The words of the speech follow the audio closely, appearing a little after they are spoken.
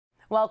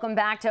Welcome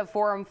back to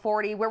Forum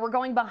 40, where we're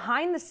going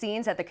behind the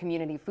scenes at the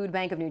Community Food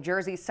Bank of New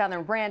Jersey's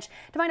Southern Branch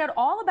to find out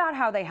all about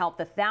how they help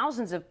the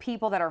thousands of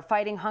people that are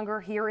fighting hunger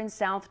here in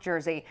South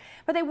Jersey.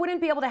 But they wouldn't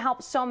be able to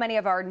help so many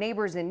of our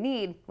neighbors in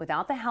need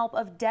without the help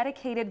of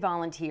dedicated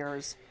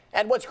volunteers.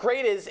 And what's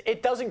great is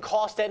it doesn't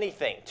cost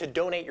anything to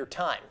donate your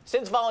time.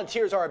 Since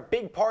volunteers are a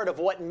big part of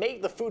what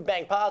make the food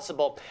bank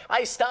possible,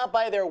 I stopped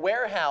by their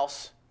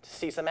warehouse to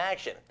see some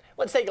action.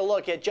 Let's take a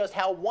look at just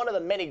how one of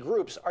the many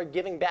groups are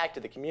giving back to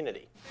the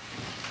community.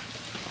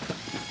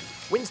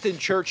 Winston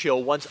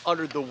Churchill once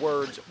uttered the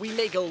words, "We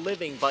make a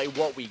living by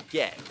what we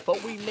get,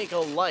 but we make a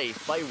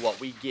life by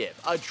what we give."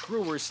 A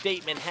truer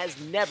statement has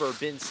never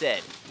been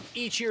said.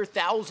 Each year,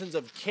 thousands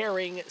of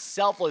caring,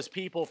 selfless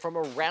people from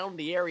around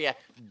the area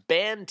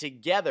band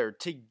together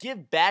to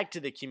give back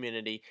to the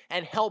community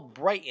and help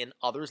brighten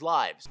others'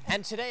 lives.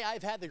 And today,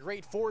 I've had the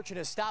great fortune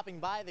of stopping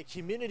by the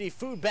Community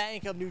Food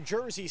Bank of New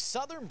Jersey's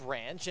Southern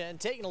Branch and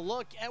taking a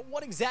look at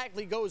what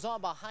exactly goes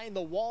on behind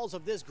the walls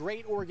of this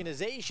great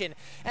organization.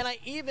 And I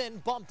even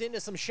bumped into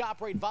some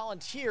ShopRite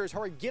volunteers who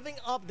are giving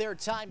up their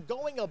time,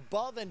 going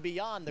above and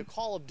beyond the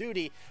call of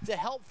duty to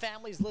help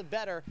families live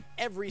better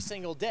every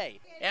single day.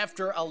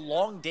 After a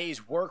long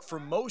day's work for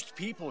most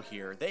people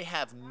here, they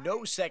have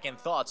no second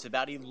thoughts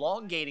about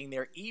elongating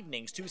their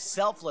evenings to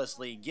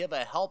selflessly give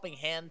a helping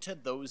hand to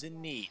those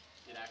in need.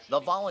 The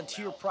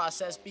volunteer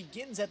process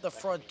begins at the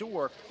front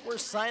door, where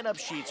sign-up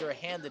sheets are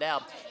handed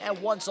out,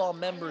 and once all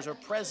members are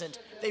present,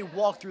 they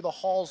walk through the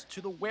halls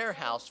to the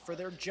warehouse for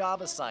their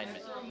job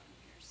assignment.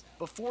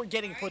 Before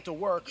getting put to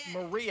work,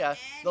 Maria,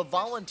 the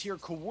volunteer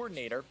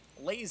coordinator,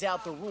 lays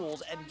out the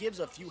rules and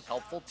gives a few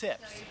helpful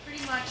tips. So you're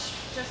pretty much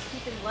just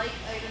keeping like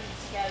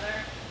items together,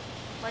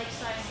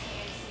 like-sized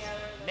cans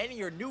together.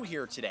 Many are new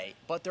here today,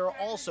 but there are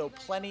also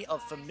plenty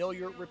of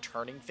familiar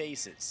returning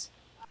faces.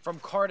 From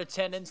cart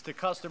attendants to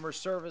customer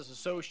service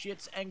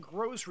associates and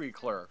grocery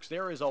clerks,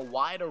 there is a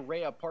wide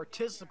array of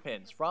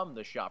participants from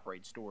the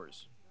ShopRite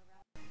stores.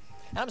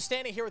 I'm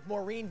standing here with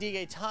Maureen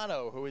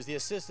DiGaetano, who is the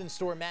assistant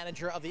store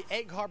manager of the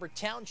Egg Harbor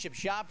Township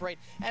ShopRite.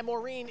 And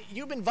Maureen,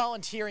 you've been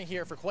volunteering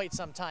here for quite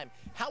some time.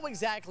 How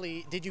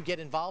exactly did you get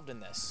involved in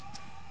this?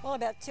 Well,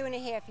 about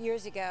 2.5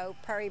 years ago,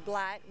 Perry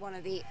Blatt, one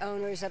of the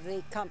owners of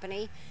the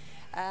company,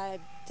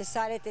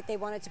 decided that they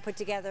wanted to put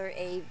together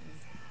a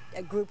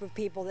group of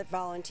people that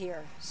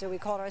volunteer. So we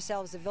called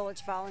ourselves the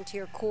Village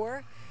Volunteer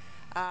Corps.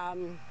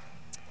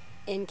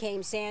 In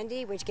came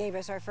Sandy, which gave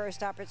us our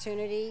first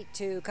opportunity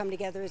to come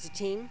together as a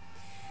team.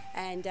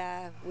 And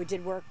we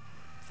did work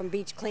from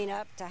beach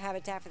cleanup to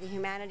Habitat for the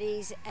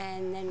Humanities,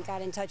 and then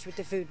got in touch with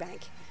the food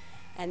bank.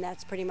 And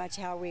that's pretty much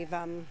how we've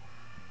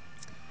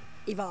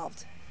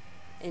evolved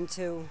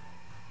into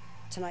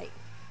tonight.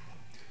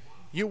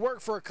 You work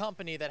for a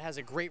company that has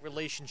a great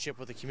relationship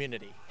with the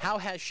community. How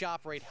has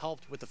ShopRite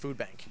helped with the food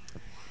bank?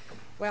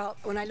 Well,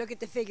 when I look at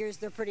the figures,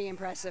 they're pretty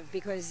impressive,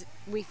 because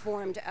we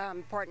formed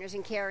Partners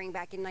in Caring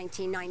back in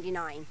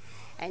 1999.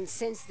 And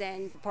since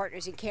then,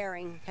 Partners in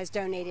Caring has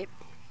donated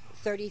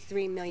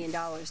 $33 million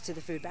to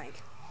the food bank.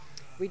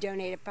 We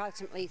donate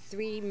approximately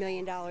 $3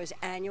 million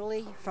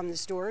annually from the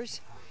stores.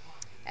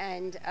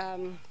 And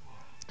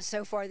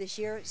so far this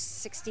year,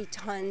 60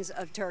 tons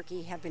of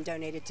turkey have been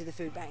donated to the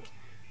food bank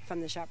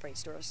from the ShopRite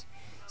stores.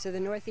 So the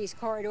Northeast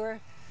Corridor,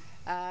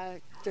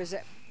 there's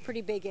a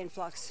pretty big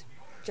influx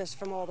just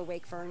from all the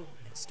Wakefern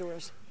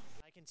stores.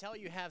 I can tell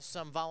you have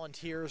some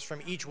volunteers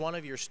from each one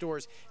of your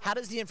stores. How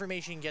does the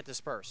information get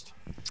dispersed?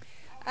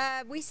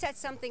 We set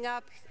something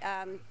up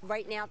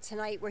right now.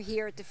 Tonight we're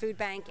here at the food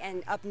bank,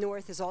 and up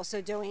north is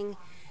also doing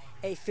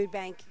a food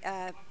bank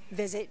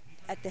visit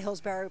at the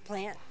Hillsborough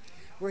plant.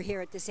 We're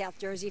here at the South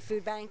Jersey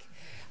Food Bank.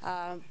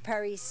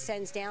 Perry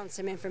sends down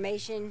some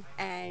information,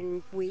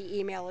 and we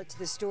email it to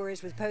the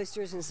stores with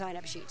posters and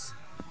sign-up sheets.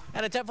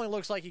 And it definitely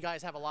looks like you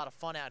guys have a lot of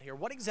fun out here.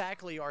 What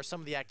exactly are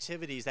some of the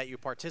activities that you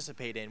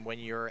participate in when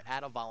you're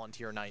at a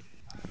volunteer night?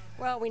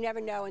 Well, we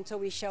never know until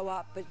we show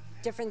up, but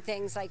different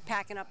things like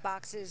packing up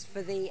boxes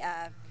for the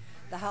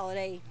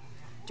holiday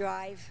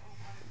drive.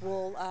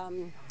 We'll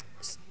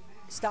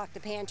stock the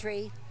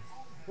pantry.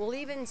 We'll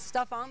even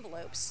stuff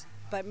envelopes.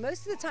 But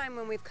most of the time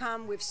when we've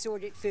come, we've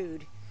sorted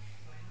food.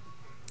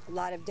 A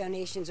lot of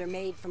donations are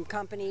made from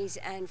companies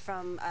and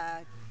from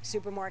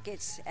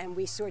supermarkets, and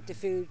we sort the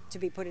food to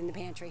be put in the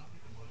pantry.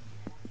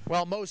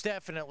 Well, most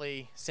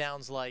definitely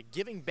sounds like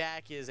giving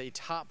back is a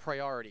top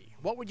priority.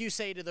 What would you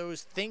say to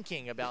those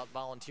thinking about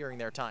volunteering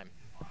their time?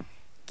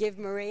 Give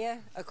Maria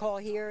a call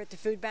here at the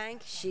food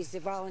bank. She's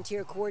the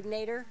volunteer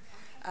coordinator.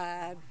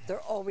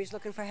 They're always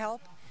looking for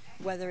help,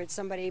 whether it's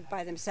somebody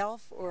by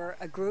themselves or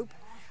a group,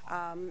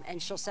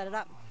 and she'll set it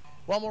up.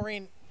 Well,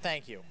 Maureen,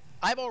 thank you.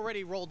 I've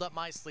already rolled up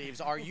my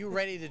sleeves. Are you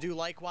ready to do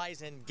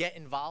likewise and get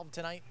involved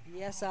tonight?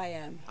 Yes, I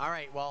am. All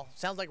right, well,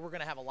 sounds like we're going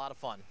to have a lot of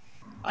fun.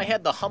 I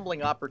had the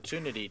humbling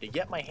opportunity to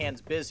get my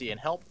hands busy and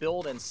help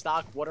build and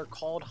stock what are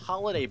called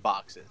holiday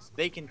boxes.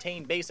 They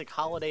contain basic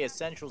holiday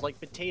essentials like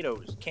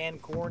potatoes,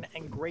 canned corn,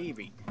 and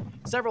gravy.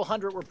 Several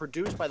hundred were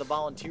produced by the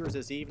volunteers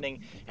this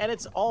evening, and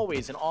it's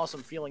always an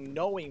awesome feeling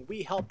knowing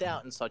we helped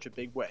out in such a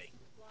big way.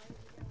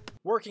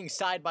 Working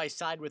side by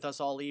side with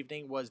us all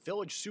evening was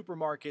Village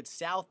Supermarket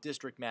South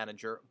District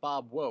Manager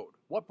Bob Woad.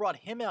 What brought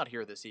him out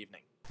here this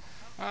evening?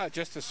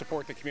 Just to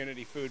support the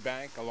community food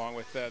bank, along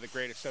with the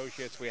great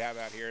associates we have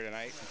out here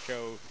tonight, and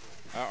show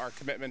our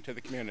commitment to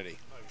the community.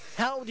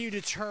 How do you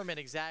determine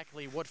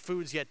exactly what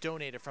foods get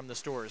donated from the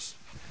stores?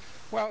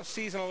 Well,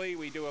 seasonally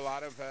we do a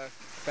lot of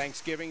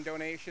Thanksgiving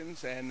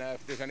donations, and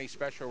if there's any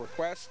special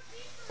requests.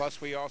 Plus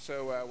we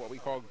also, what we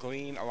call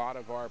glean a lot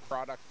of our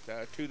product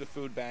to the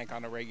food bank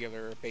on a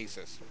regular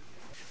basis.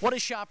 What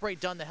has ShopRite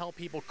done to help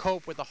people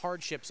cope with the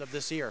hardships of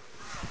this year?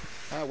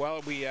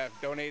 Well, we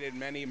donated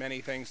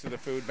many things to the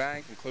food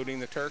bank, including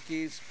the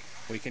turkeys.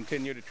 We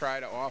continue to try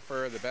to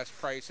offer the best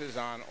prices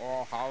on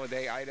all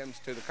holiday items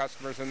to the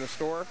customers in the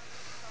store.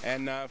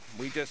 And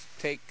we just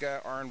take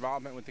our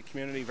involvement with the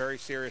community very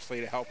seriously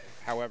to help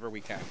however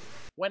we can.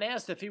 When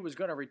asked if he was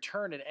going to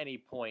return at any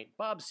point,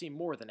 Bob seemed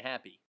more than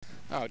happy.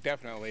 Oh,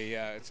 definitely.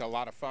 It's a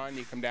lot of fun.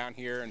 You come down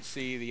here and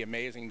see the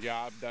amazing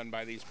job done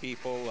by these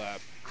people,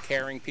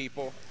 caring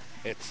people.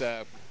 It's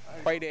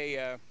quite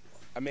a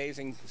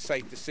amazing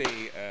sight to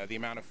see, the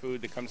amount of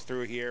food that comes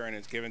through here and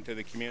is given to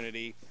the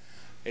community.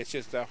 It's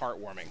just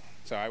heartwarming,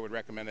 so I would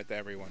recommend it to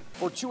everyone.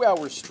 For 2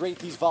 hours straight,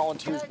 these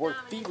volunteers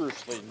worked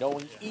feverishly,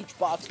 knowing each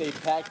box they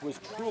packed was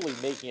truly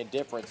making a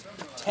difference.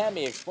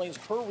 Tammy explains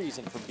her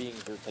reason for being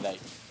here today.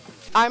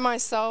 I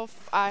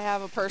myself, I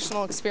have a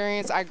personal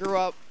experience. I grew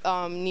up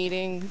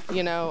needing,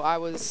 I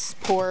was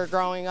poor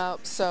growing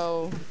up,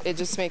 so it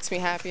just makes me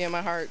happy in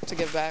my heart to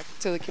give back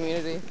to the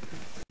community.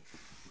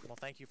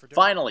 Thank you for doing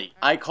Finally,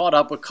 I caught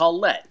up with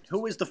Colette,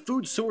 who is the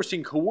food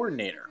sourcing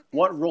coordinator.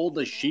 What role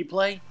does she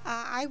play?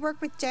 I work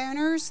with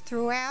donors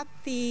throughout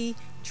the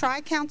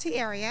Tri-County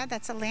area.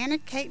 That's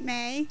Atlantic, Cape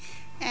May,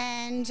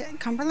 and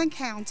Cumberland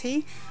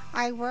County.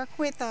 I work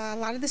with a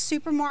lot of the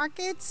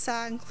supermarkets,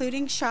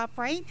 including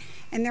ShopRite,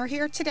 and they're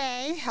here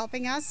today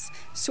helping us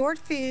sort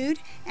food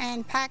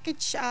and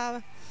package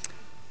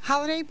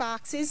holiday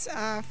boxes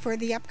for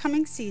the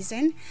upcoming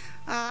season.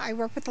 I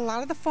work with a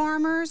lot of the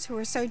farmers who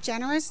are so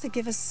generous to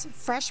give us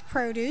fresh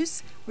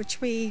produce, which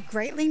we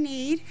greatly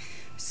need.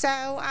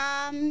 So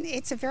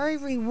it's a very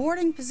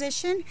rewarding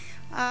position.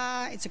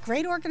 It's a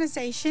great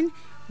organization.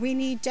 We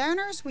need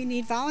donors, we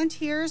need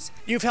volunteers.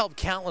 You've helped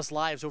countless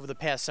lives over the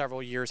past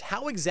several years.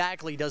 How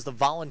exactly does the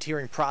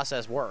volunteering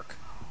process work?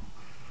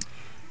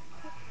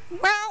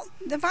 Well,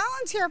 the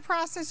volunteer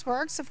process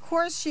works. Of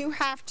course, you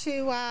have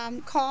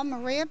to call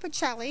Maria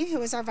Pacelli,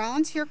 who is our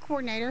volunteer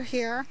coordinator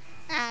here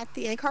at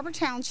the Egg Harbor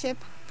Township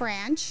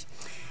branch,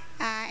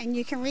 and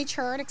you can reach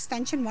her at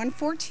extension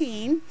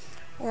 114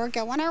 or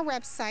go on our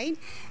website,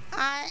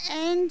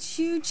 and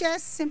you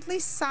just simply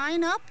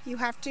sign up. You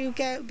have to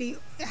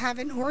have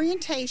an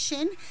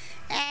orientation,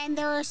 and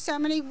there are so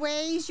many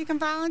ways you can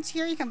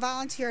volunteer. You can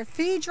volunteer at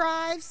food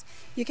drives,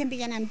 you can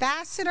be an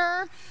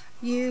ambassador.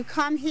 You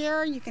come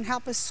here, you can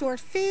help us sort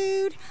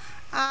food.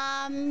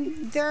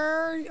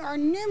 There are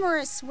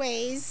numerous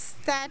ways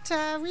that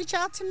reach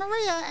out to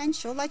Maria and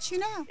she'll let you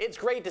know. It's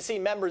great to see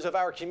members of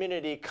our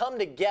community come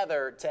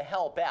together to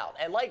help out.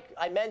 And like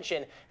I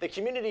mentioned, the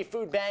Community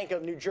Food Bank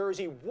of New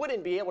Jersey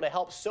wouldn't be able to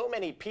help so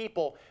many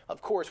people,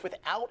 of course,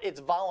 without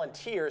its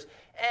volunteers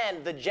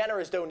and the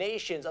generous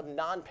donations of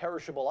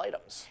non-perishable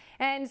items.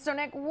 And so,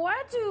 Nick,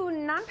 what do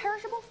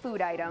non-perishable food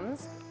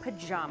items,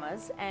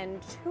 pajamas,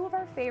 and two of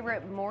our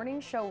favorite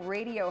morning show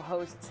radio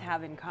hosts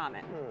have in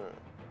common?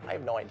 I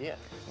have no idea.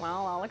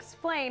 Well, I'll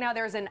explain how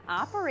there's an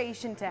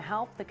operation to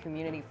help the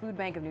Community Food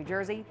Bank of New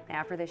Jersey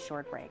after this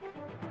short break.